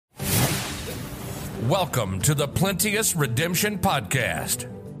Welcome to the Plenteous Redemption Podcast,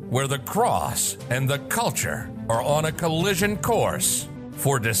 where the cross and the culture are on a collision course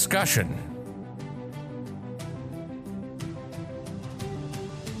for discussion.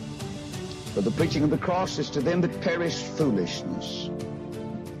 For the preaching of the cross is to them that perish foolishness.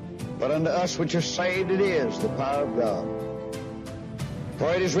 But unto us which are saved it is the power of God.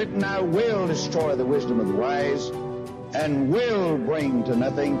 For it is written, I will destroy the wisdom of the wise, and will bring to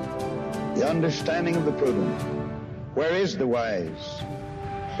nothing the understanding of the prudent. Where is the wise?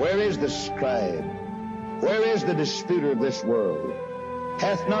 Where is the scribe? Where is the disputer of this world?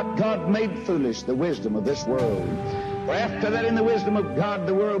 Hath not God made foolish the wisdom of this world? For after that in the wisdom of God,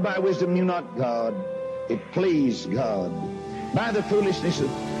 the world by wisdom knew not God. It pleased God by the foolishness of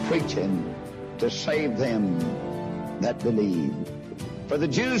preaching to save them that believe. For the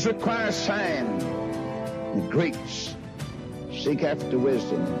Jews require a sign, the Greeks seek after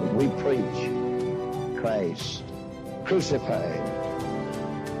wisdom, but we preach Christ crucified.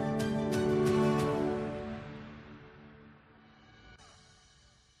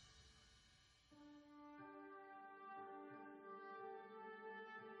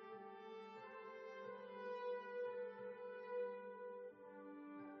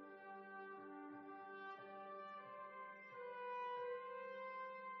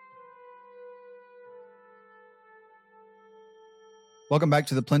 Welcome back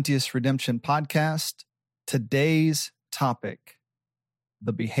to the Plenteous Redemption Podcast. Today's topic,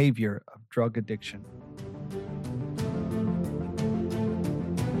 the behavior of drug addiction.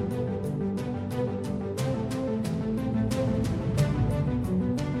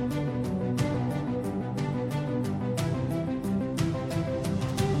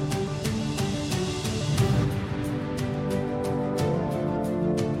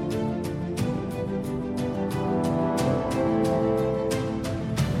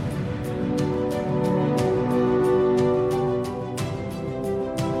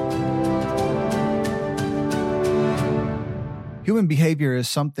 Human behavior is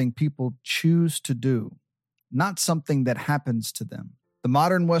something people choose to do, not something that happens to them. The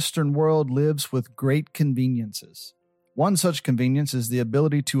modern Western world lives with great conveniences. One such convenience is the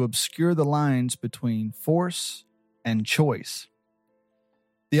ability to obscure the lines between force and choice.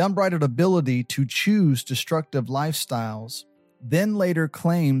 The unbridled ability to choose destructive lifestyles, then later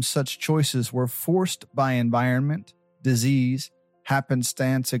claim such choices were forced by environment, disease,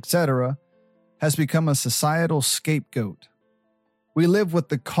 happenstance, etc., has become a societal scapegoat. We live with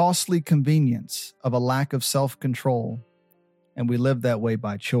the costly convenience of a lack of self-control, and we live that way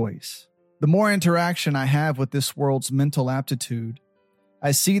by choice. The more interaction I have with this world's mental aptitude,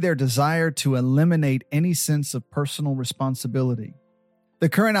 I see their desire to eliminate any sense of personal responsibility. The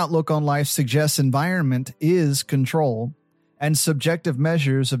current outlook on life suggests environment is control, and subjective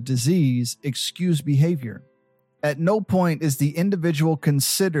measures of disease excuse behavior. At no point is the individual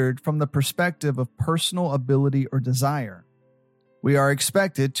considered from the perspective of personal ability or desire. We are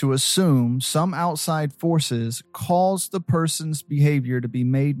expected to assume some outside forces cause the person's behavior to be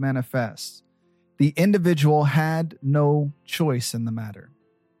made manifest. The individual had no choice in the matter.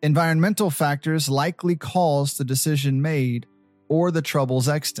 Environmental factors likely caused the decision made or the troubles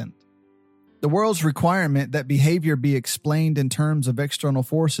extant. The world's requirement that behavior be explained in terms of external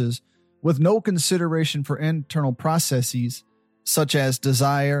forces with no consideration for internal processes such as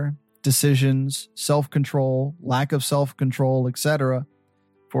desire, decisions, self-control, lack of self-control, etc.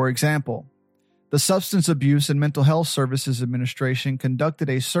 For example, the Substance Abuse and Mental Health Services Administration conducted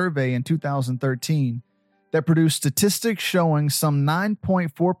a survey in 2013 that produced statistics showing some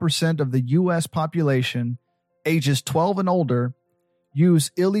 9.4% of the U.S. population, ages 12 and older, use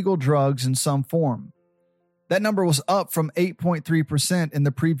illegal drugs in some form. That number was up from 8.3% in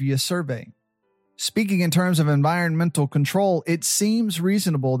the previous survey. Speaking in terms of environmental control, it seems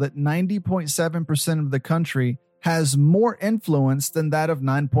reasonable that 90.7% of the country has more influence than that of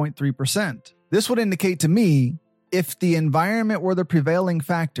 9.3%. This would indicate to me, if the environment were the prevailing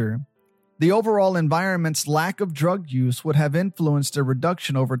factor, the overall environment's lack of drug use would have influenced a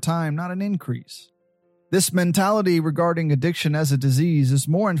reduction over time, not an increase. This mentality regarding addiction as a disease is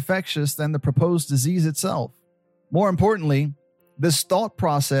more infectious than the proposed disease itself. More importantly, this thought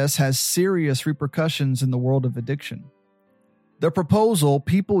process has serious repercussions in the world of addiction. The proposal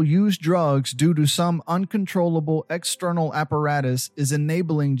people use drugs due to some uncontrollable external apparatus is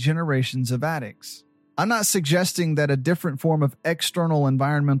enabling generations of addicts. I'm not suggesting that a different form of external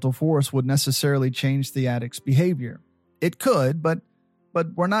environmental force would necessarily change the addict's behavior. It could, but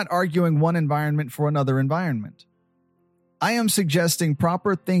we're not arguing one environment for another environment. I am suggesting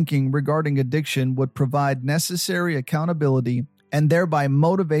proper thinking regarding addiction would provide necessary accountability and thereby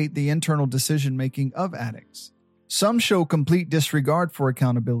motivate the internal decision-making of addicts. Some show complete disregard for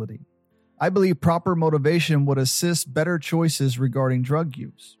accountability. I believe proper motivation would assist better choices regarding drug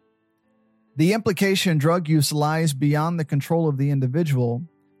use. The implication drug use lies beyond the control of the individual,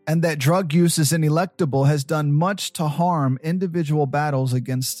 and that drug use is ineluctable has done much to harm individual battles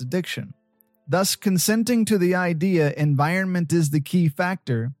against addiction. Thus, consenting to the idea environment is the key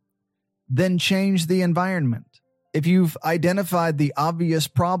factor, then change the environment. If you've identified the obvious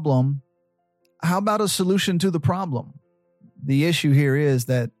problem, how about a solution to the problem? The issue here is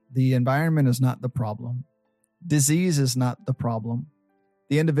that the environment is not the problem. Disease is not the problem.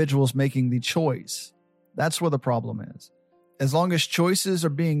 The individual is making the choice. That's where the problem is. As long as choices are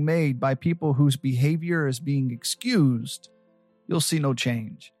being made by people whose behavior is being excused, you'll see no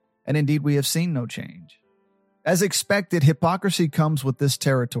change. And indeed, we have seen no change. As expected, hypocrisy comes with this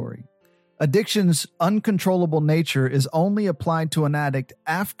territory. Addiction's uncontrollable nature is only applied to an addict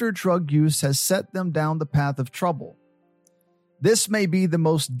after drug use has set them down the path of trouble. This may be the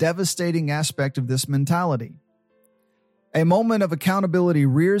most devastating aspect of this mentality. A moment of accountability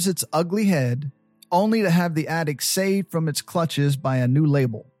rears its ugly head, only to have the addict saved from its clutches by a new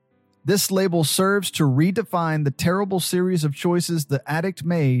label. This label serves to redefine the terrible series of choices the addict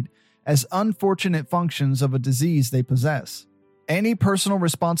made as unfortunate functions of a disease they possess. Any personal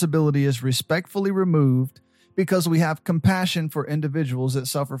responsibility is respectfully removed because we have compassion for individuals that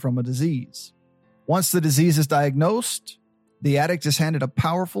suffer from a disease. Once the disease is diagnosed, the addict is handed a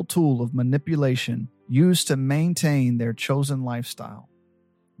powerful tool of manipulation used to maintain their chosen lifestyle.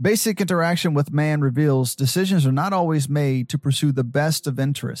 Basic interaction with man reveals decisions are not always made to pursue the best of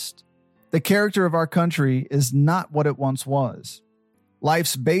interest. The character of our country is not what it once was.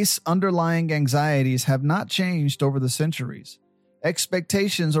 Life's base underlying anxieties have not changed over the centuries.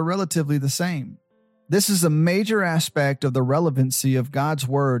 Expectations are relatively the same. This is a major aspect of the relevancy of God's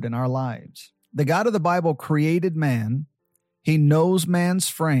word in our lives. The God of the Bible created man. He knows man's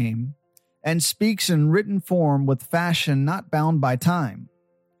frame and speaks in written form with fashion not bound by time.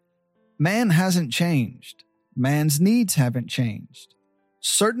 Man hasn't changed. Man's needs haven't changed.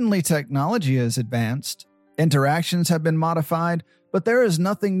 Certainly technology has advanced. Interactions have been modified, but there is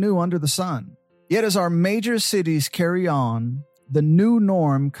nothing new under the sun. Yet as our major cities carry on, the new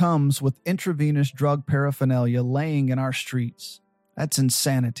norm comes with intravenous drug paraphernalia laying in our streets. That's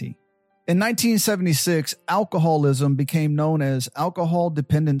insanity. In 1976, alcoholism became known as alcohol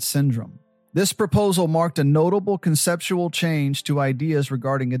dependence syndrome. This proposal marked a notable conceptual change to ideas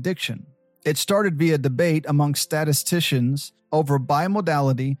regarding addiction. It started via debate among statisticians over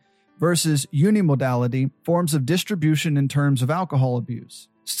bimodality versus unimodality forms of distribution in terms of alcohol abuse.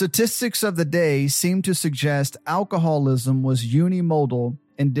 Statistics of the day seem to suggest alcoholism was unimodal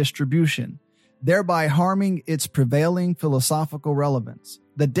in distribution, thereby harming its prevailing philosophical relevance.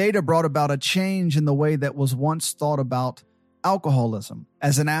 The data brought about a change in the way that was once thought about alcoholism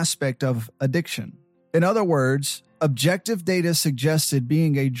as an aspect of addiction. In other words, objective data suggested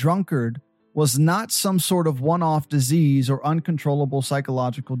being a drunkard was not some sort of one-off disease or uncontrollable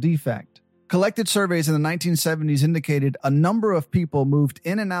psychological defect. Collected surveys in the 1970s indicated a number of people moved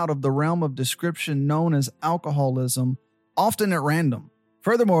in and out of the realm of description known as alcoholism, often at random.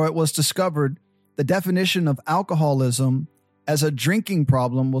 Furthermore, it was discovered the definition of alcoholism as a drinking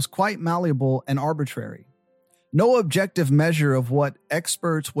problem was quite malleable and arbitrary. No objective measure of what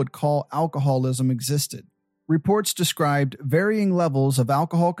experts would call alcoholism existed. Reports described varying levels of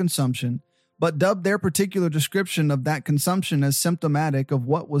alcohol consumption, but dubbed their particular description of that consumption as symptomatic of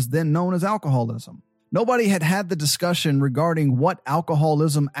what was then known as alcoholism. Nobody had had the discussion regarding what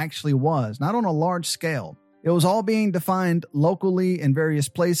alcoholism actually was, not on a large scale. It was all being defined locally in various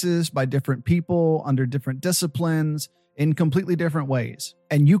places by different people under different disciplines in completely different ways.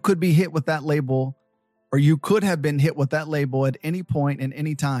 And you could be hit with that label, or you could have been hit with that label at any point in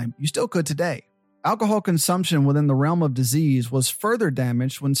any time. You still could today. Alcohol consumption within the realm of disease was further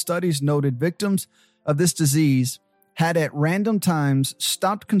damaged when studies noted victims of this disease had at random times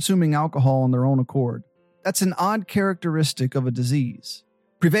stopped consuming alcohol on their own accord. That's an odd characteristic of a disease.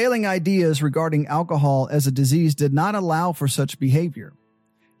 Prevailing ideas regarding alcohol as a disease did not allow for such behavior.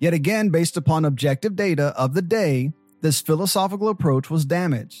 Yet again, based upon objective data of the day, this philosophical approach was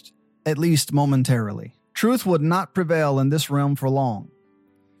damaged, at least momentarily. Truth would not prevail in this realm for long.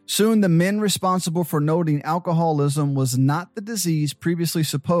 Soon, the men responsible for noting alcoholism was not the disease previously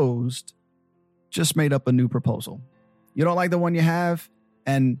supposed, just made up a new proposal. You don't like the one you have,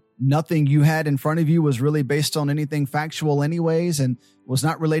 and nothing you had in front of you was really based on anything factual anyways, and was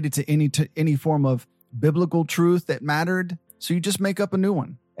not related to any form of biblical truth that mattered, so you just make up a new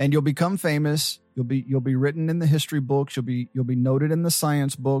one. and you'll become famous. You'll be written in the history books. You'll be noted in the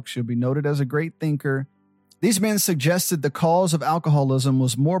science books. You'll be noted as a great thinker. These men suggested the cause of alcoholism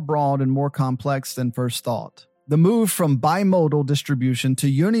was more broad and more complex than first thought. The move from bimodal distribution to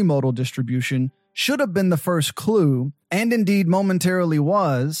unimodal distribution should have been the first clue, and indeed momentarily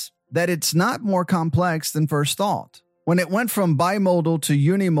was, that it's not more complex than first thought. When it went from bimodal to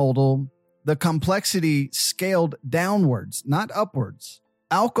unimodal, the complexity scaled downwards, not upwards.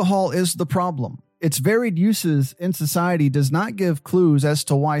 Alcohol is the problem. Its varied uses in society does not give clues as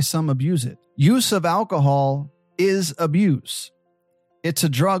to why some abuse it. Use of alcohol is abuse. It's a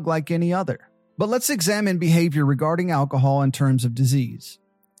drug like any other. But let's examine behavior regarding alcohol in terms of disease.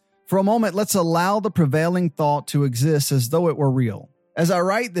 For a moment, let's allow the prevailing thought to exist as though it were real. As I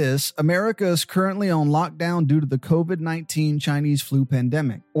write this, America is currently on lockdown due to the COVID-19 Chinese flu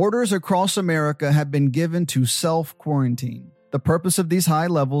pandemic. Orders across America have been given to self-quarantine. The purpose of these high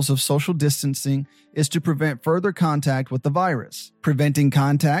levels of social distancing is to prevent further contact with the virus. Preventing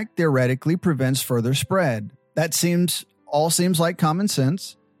contact theoretically prevents further spread. That all seems like common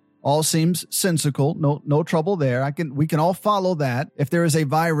sense. All seems sensical. No trouble there. We can all follow that. If there is a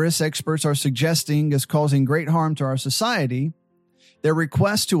virus experts are suggesting is causing great harm to our society, their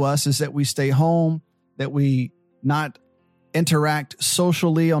request to us is that we stay home, that we not interact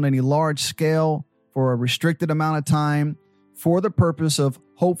socially on any large scale for a restricted amount of time for the purpose of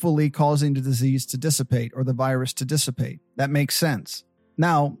hopefully causing the disease to dissipate or the virus to dissipate. That makes sense.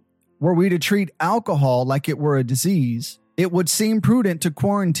 Now, were we to treat alcohol like it were a disease, it would seem prudent to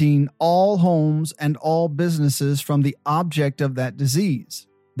quarantine all homes and all businesses from the object of that disease.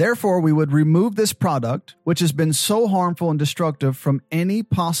 Therefore, we would remove this product, which has been so harmful and destructive, from any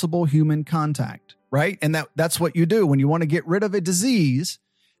possible human contact, right? And that's what you do when you want to get rid of a disease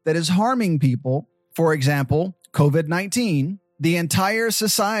that is harming people. For example, COVID-19, the entire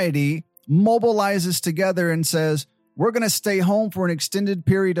society mobilizes together and says, we're going to stay home for an extended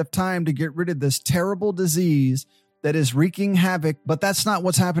period of time to get rid of this terrible disease that is wreaking havoc. But that's not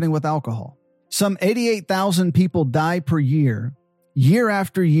what's happening with alcohol. Some 88,000 people die per year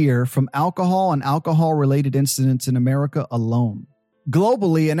after year, from alcohol and alcohol-related incidents in America alone.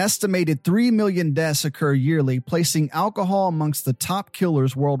 Globally, an estimated 3 million deaths occur yearly, placing alcohol amongst the top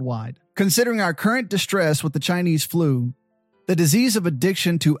killers worldwide. Considering our current distress with the Chinese flu, the disease of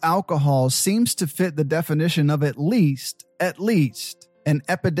addiction to alcohol seems to fit the definition of at least, an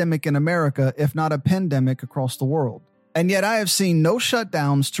epidemic in America, if not a pandemic across the world. And yet I have seen no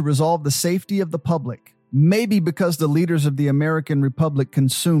shutdowns to resolve the safety of the public. Maybe because the leaders of the American Republic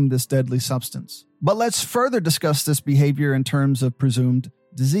consume this deadly substance. But let's further discuss this behavior in terms of presumed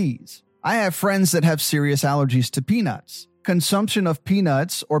disease. I have friends that have serious allergies to peanuts. Consumption of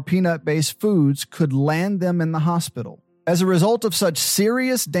peanuts or peanut-based foods could land them in the hospital. As a result of such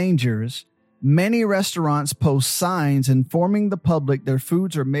serious dangers, many restaurants post signs informing the public their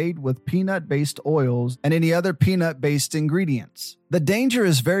foods are made with peanut-based oils and any other peanut-based ingredients. The danger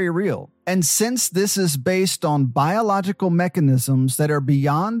is very real. And since this is based on biological mechanisms that are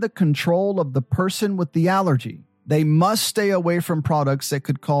beyond the control of the person with the allergy, they must stay away from products that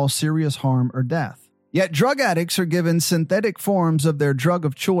could cause serious harm or death. Yet drug addicts are given synthetic forms of their drug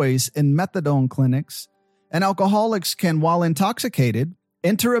of choice in methadone clinics, and alcoholics can, while intoxicated,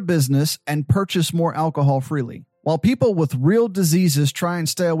 enter a business and purchase more alcohol freely. While people with real diseases try and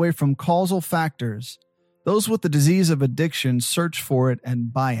stay away from causal factors, those with the disease of addiction search for it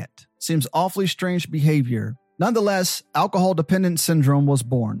and buy it. Seems awfully strange behavior. Nonetheless, alcohol dependence syndrome was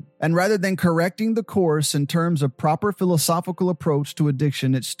born. And rather than correcting the course in terms of proper philosophical approach to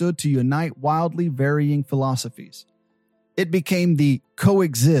addiction, it stood to unite wildly varying philosophies. It became the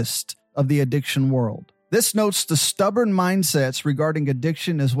coexist of the addiction world. This notes the stubborn mindsets regarding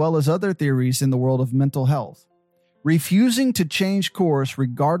addiction as well as other theories in the world of mental health, refusing to change course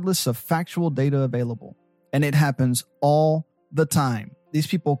regardless of factual data available. And it happens all the time. These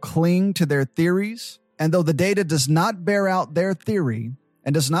people cling to their theories, and though the data does not bear out their theory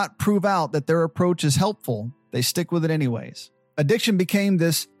and does not prove out that their approach is helpful, they stick with it anyways. Addiction became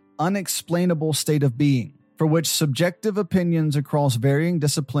this unexplainable state of being, for which subjective opinions across varying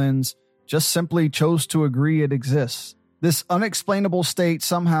disciplines just simply chose to agree it exists. This unexplainable state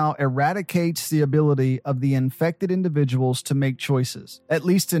somehow eradicates the ability of the infected individuals to make choices, at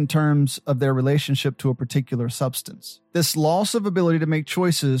least in terms of their relationship to a particular substance. This loss of ability to make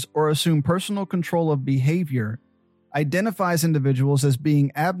choices or assume personal control of behavior identifies individuals as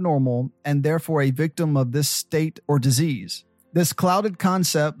being abnormal and therefore a victim of this state or disease. This clouded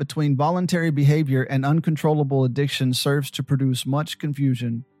concept between voluntary behavior and uncontrollable addiction serves to produce much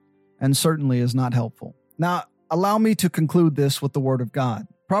confusion and certainly is not helpful. Now, allow me to conclude this with the Word of God.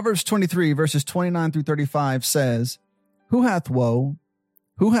 Proverbs 23, verses 29 through 35 says, "Who hath woe?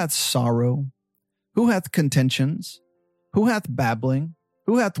 Who hath sorrow? Who hath contentions? Who hath babbling?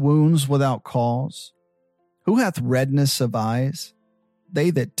 Who hath wounds without cause? Who hath redness of eyes? They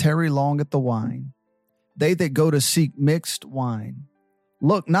that tarry long at the wine, they that go to seek mixed wine.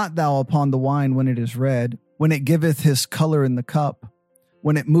 Look not thou upon the wine when it is red, when it giveth his color in the cup,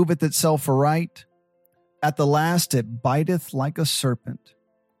 when it moveth itself aright. At the last it biteth like a serpent,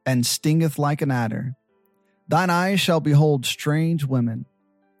 and stingeth like an adder. Thine eyes shall behold strange women,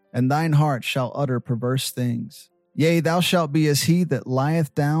 and thine heart shall utter perverse things. Yea, thou shalt be as he that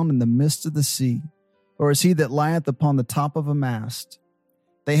lieth down in the midst of the sea, or as he that lieth upon the top of a mast.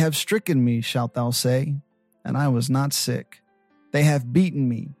 They have stricken me, shalt thou say, and I was not sick. They have beaten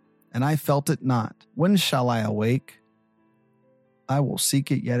me, and I felt it not. When shall I awake? I will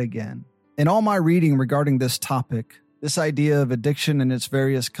seek it yet again." In all my reading regarding this topic, this idea of addiction and its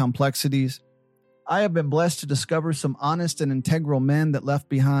various complexities, I have been blessed to discover some honest and integral men that left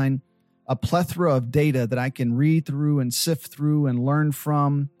behind a plethora of data that I can read through and sift through and learn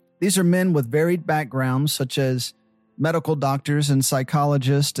from. These are men with varied backgrounds, such as medical doctors and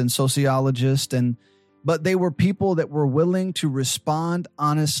psychologists and sociologists, but they were people that were willing to respond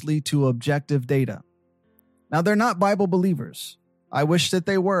honestly to objective data. Now, they're not Bible believers. I wish that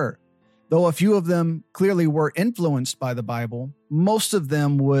they were. Though a few of them clearly were influenced by the Bible, most of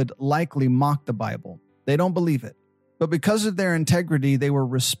them would likely mock the Bible. They don't believe it. But because of their integrity, they were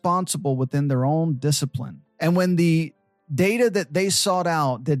responsible within their own discipline. And when the data that they sought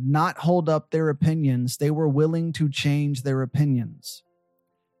out did not hold up their opinions, they were willing to change their opinions.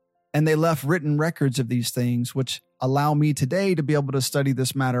 And they left written records of these things, which allow me today to be able to study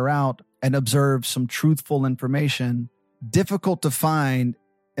this matter out and observe some truthful information, difficult to find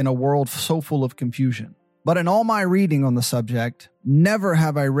in a world so full of confusion. But in all my reading on the subject, never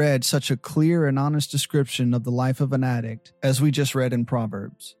have I read such a clear and honest description of the life of an addict as we just read in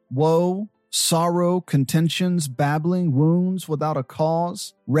Proverbs. Woe, sorrow, contentions, babbling, wounds without a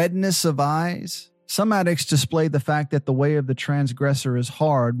cause, redness of eyes. Some addicts display the fact that the way of the transgressor is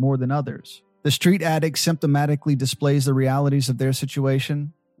hard more than others. The street addict symptomatically displays the realities of their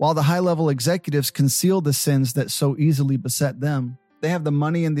situation, while the high-level executives conceal the sins that so easily beset them. They have the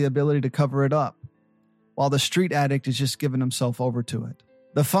money and the ability to cover it up, while the street addict is just giving himself over to it.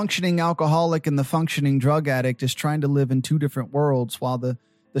 The functioning alcoholic and the functioning drug addict is trying to live in two different worlds, while the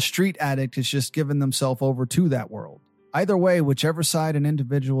street addict is just giving themselves over to that world. Either way, whichever side an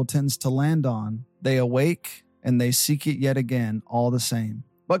individual tends to land on, they awake and they seek it yet again, all the same.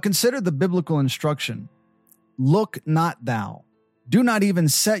 But consider the biblical instruction. Look not thou. Do not even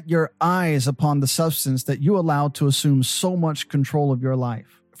set your eyes upon the substance that you allow to assume so much control of your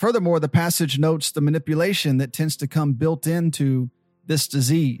life. Furthermore, the passage notes the manipulation that tends to come built into this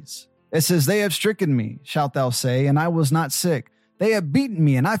disease. It says, "They have stricken me, shalt thou say, and I was not sick. They have beaten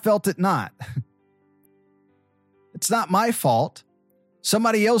me, and I felt it not." It's not my fault.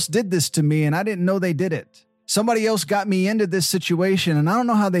 Somebody else did this to me, and I didn't know they did it. Somebody else got me into this situation, and I don't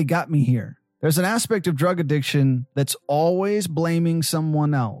know how they got me here. There's an aspect of drug addiction that's always blaming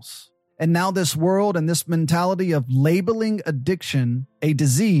someone else. And now this world and this mentality of labeling addiction a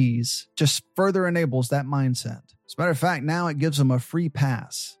disease just further enables that mindset. As a matter of fact, now it gives them a free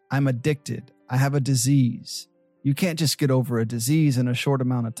pass. I'm addicted. I have a disease. You can't just get over a disease in a short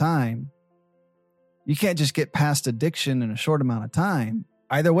amount of time. You can't just get past addiction in a short amount of time.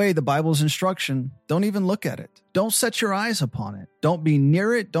 Either way, the Bible's instruction, don't even look at it. Don't set your eyes upon it. Don't be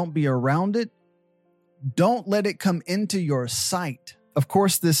near it. Don't be around it. Don't let it come into your sight. Of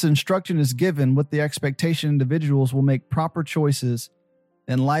course, this instruction is given with the expectation individuals will make proper choices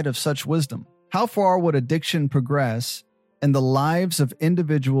in light of such wisdom. How far would addiction progress in the lives of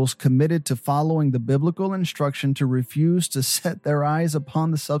individuals committed to following the biblical instruction to refuse to set their eyes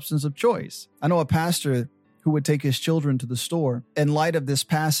upon the substance of choice? I know a pastor who would take his children to the store. In light of this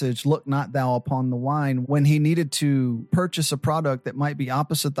passage, look not thou upon the wine, when he needed to purchase a product that might be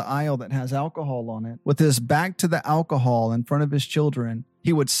opposite the aisle that has alcohol on it. With his back to the alcohol in front of his children,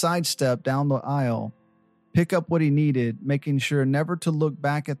 he would sidestep down the aisle, pick up what he needed, making sure never to look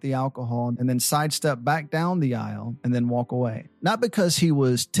back at the alcohol, and then sidestep back down the aisle and then walk away. Not because he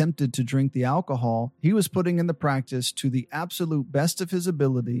was tempted to drink the alcohol, he was putting in the practice to the absolute best of his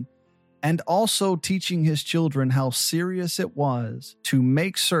ability, and also teaching his children how serious it was to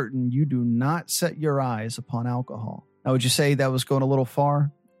make certain you do not set your eyes upon alcohol. Now, would you say that was going a little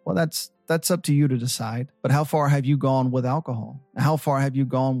far? Well, that's up to you to decide. But how far have you gone with alcohol? How far have you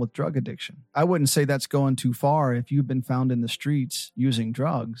gone with drug addiction? I wouldn't say that's going too far if you've been found in the streets using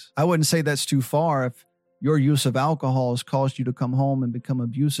drugs. I wouldn't say that's too far if Your use of alcohol has caused you to come home and become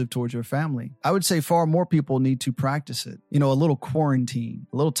abusive towards your family. I would say far more people need to practice it. A little quarantine,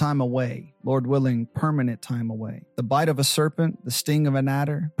 a little time away, Lord willing, permanent time away. The bite of a serpent, the sting of an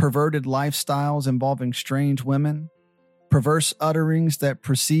adder, perverted lifestyles involving strange women, perverse utterings that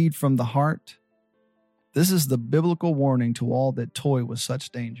proceed from the heart. This is the biblical warning to all that toy with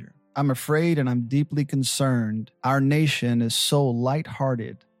such danger. I'm afraid and I'm deeply concerned our nation is so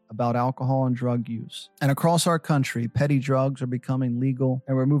lighthearted about alcohol and drug use. And across our country, petty drugs are becoming legal,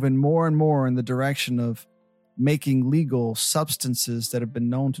 and we're moving more and more in the direction of making legal substances that have been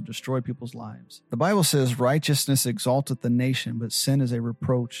known to destroy people's lives. The Bible says righteousness exalteth the nation, but sin is a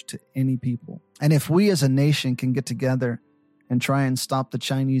reproach to any people. And if we as a nation can get together and try and stop the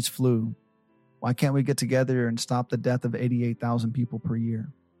Chinese flu, why can't we get together and stop the death of 88,000 people per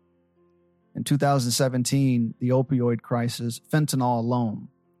year? In 2017, the opioid crisis, fentanyl alone,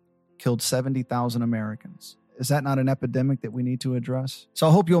 killed 70,000 Americans. Is that not an epidemic that we need to address? So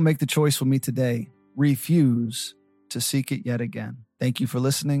I hope you'll make the choice with me today. Refuse to seek it yet again. Thank you for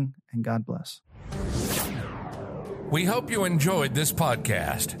listening, and God bless. We hope you enjoyed this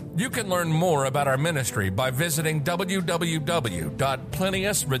podcast. You can learn more about our ministry by visiting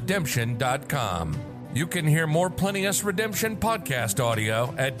www.plenteousredemption.com. You can hear more Plenteous Redemption podcast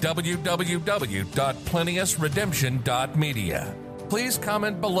audio at www.plenteousredemption.media. Please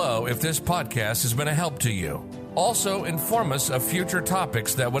comment below if this podcast has been a help to you. Also, inform us of future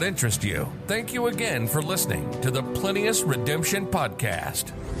topics that would interest you. Thank you again for listening to the Plenteous Redemption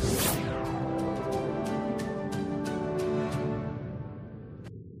Podcast.